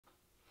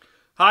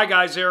Hi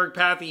guys, Eric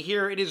Pathy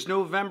here. It is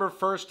November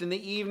 1st in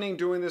the evening,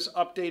 doing this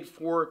update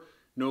for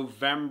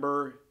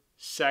November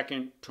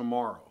 2nd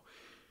tomorrow.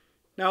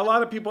 Now, a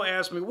lot of people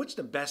ask me, what's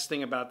the best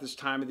thing about this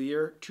time of the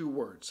year? Two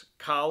words: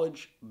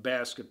 college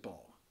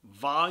basketball.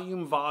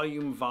 Volume,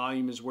 volume,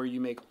 volume is where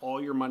you make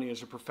all your money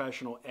as a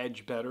professional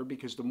edge better,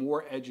 because the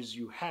more edges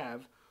you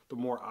have, the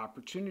more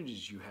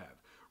opportunities you have.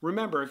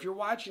 Remember, if you're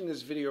watching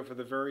this video for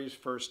the very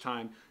first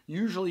time,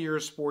 usually you're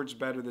a sports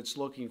bettor that's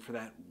looking for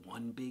that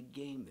one big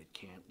game that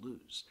can't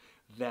lose.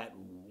 That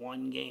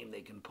one game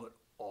they can put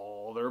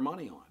all their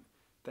money on.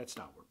 That's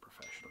not what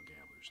professional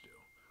gamblers do.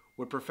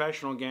 What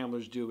professional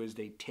gamblers do is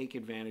they take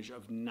advantage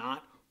of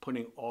not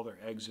putting all their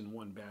eggs in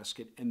one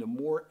basket. And the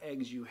more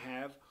eggs you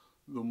have,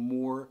 the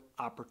more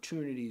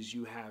opportunities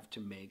you have to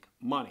make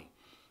money.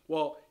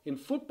 Well, in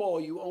football,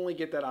 you only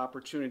get that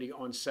opportunity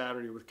on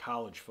Saturday with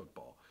college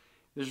football.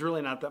 There's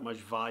really not that much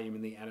volume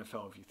in the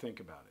NFL if you think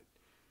about it.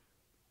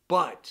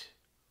 But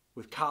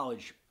with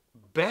college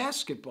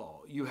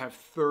basketball, you have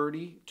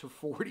 30 to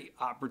 40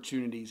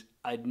 opportunities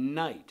a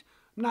night.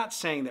 I'm not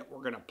saying that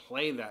we're going to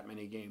play that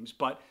many games,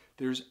 but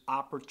there's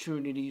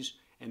opportunities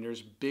and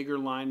there's bigger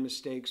line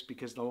mistakes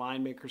because the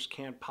line makers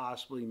can't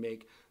possibly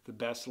make the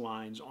best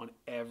lines on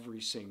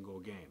every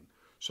single game.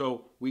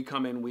 So we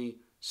come in, we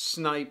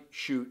snipe,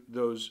 shoot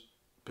those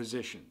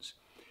positions.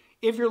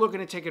 If you're looking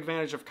to take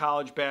advantage of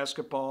college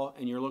basketball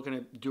and you're looking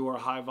to do our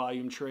high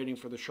volume trading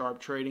for the sharp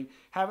trading,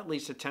 have at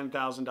least a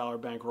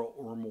 $10,000 bankroll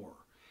or more.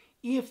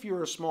 If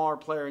you're a smaller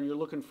player and you're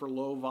looking for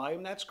low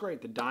volume, that's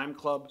great. The Dime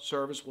Club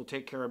service will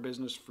take care of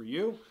business for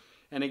you.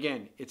 And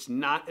again, it's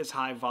not as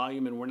high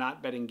volume, and we're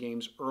not betting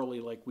games early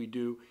like we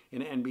do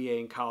in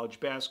NBA and college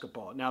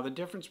basketball. Now, the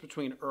difference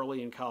between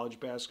early in college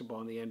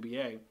basketball and the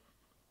NBA,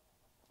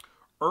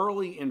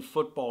 early in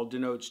football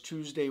denotes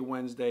Tuesday,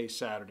 Wednesday,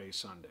 Saturday,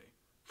 Sunday.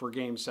 For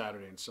games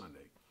Saturday and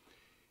Sunday.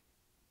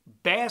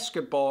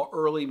 Basketball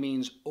early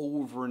means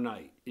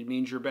overnight. It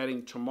means you're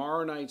betting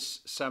tomorrow night's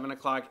 7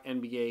 o'clock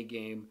NBA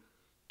game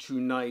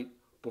tonight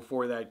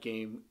before that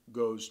game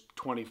goes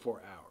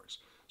 24 hours.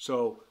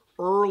 So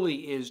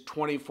early is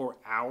 24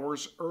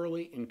 hours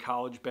early in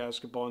college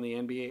basketball. In the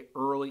NBA,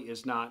 early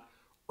is not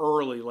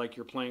early like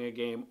you're playing a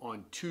game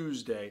on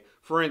Tuesday.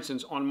 For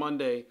instance, on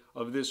Monday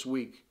of this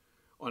week,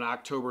 on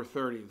October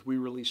 30th, we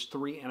released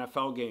 3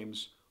 NFL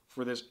games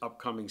for this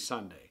upcoming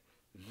Sunday.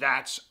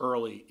 That's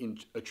early in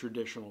a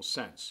traditional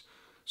sense.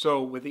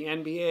 So with the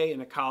NBA and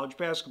the college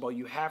basketball,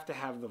 you have to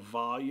have the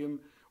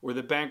volume or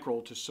the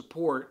bankroll to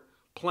support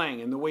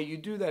playing. And the way you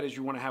do that is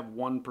you want to have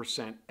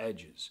 1%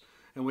 edges.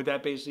 And what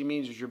that basically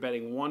means is you're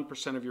betting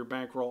 1% of your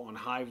bankroll on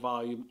high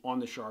volume on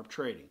the sharp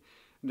trading.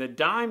 The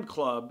Dime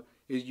Club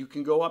is you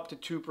can go up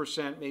to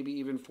 2%, maybe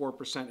even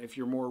 4% if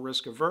you're more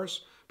risk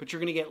averse, but you're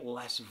going to get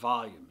less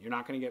volume. You're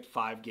not going to get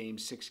 5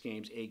 games, 6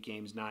 games, 8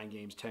 games, 9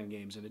 games, 10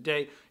 games in a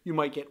day. You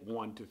might get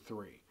 1 to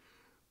 3.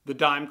 The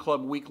Dime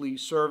Club weekly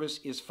service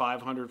is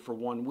 $500 for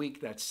 1 week.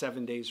 That's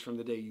 7 days from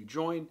the day you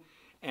join,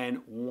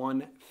 and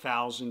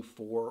 $1,000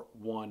 for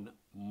 1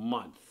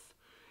 month.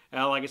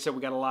 Like I said,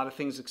 we got a lot of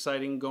things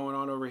exciting going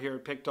on over here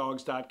at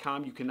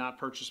PickDawgz.com. You cannot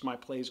purchase my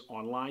plays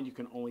online. You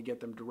can only get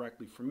them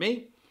directly from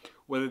me,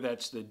 whether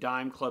that's the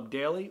Dime Club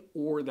Daily,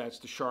 or that's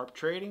the Sharp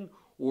Trading,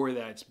 or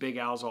that's Big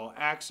Al's All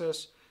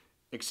Access,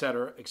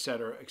 etc.,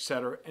 etc.,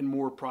 etc., and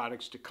more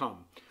products to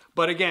come.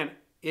 But again,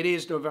 it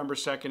is November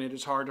 2nd. It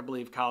is hard to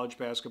believe college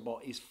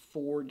basketball is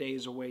 4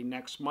 days away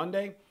next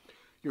Monday.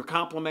 Your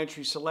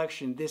complimentary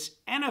selection this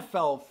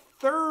NFL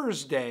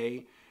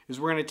Thursday is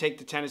we're going to take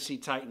the Tennessee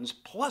Titans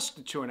plus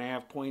the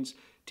 2.5 points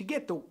to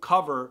get the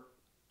cover,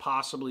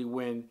 possibly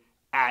win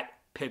at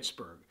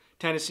Pittsburgh.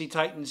 Tennessee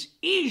Titans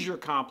is your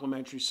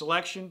complimentary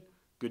selection.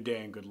 Good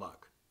day and good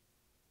luck.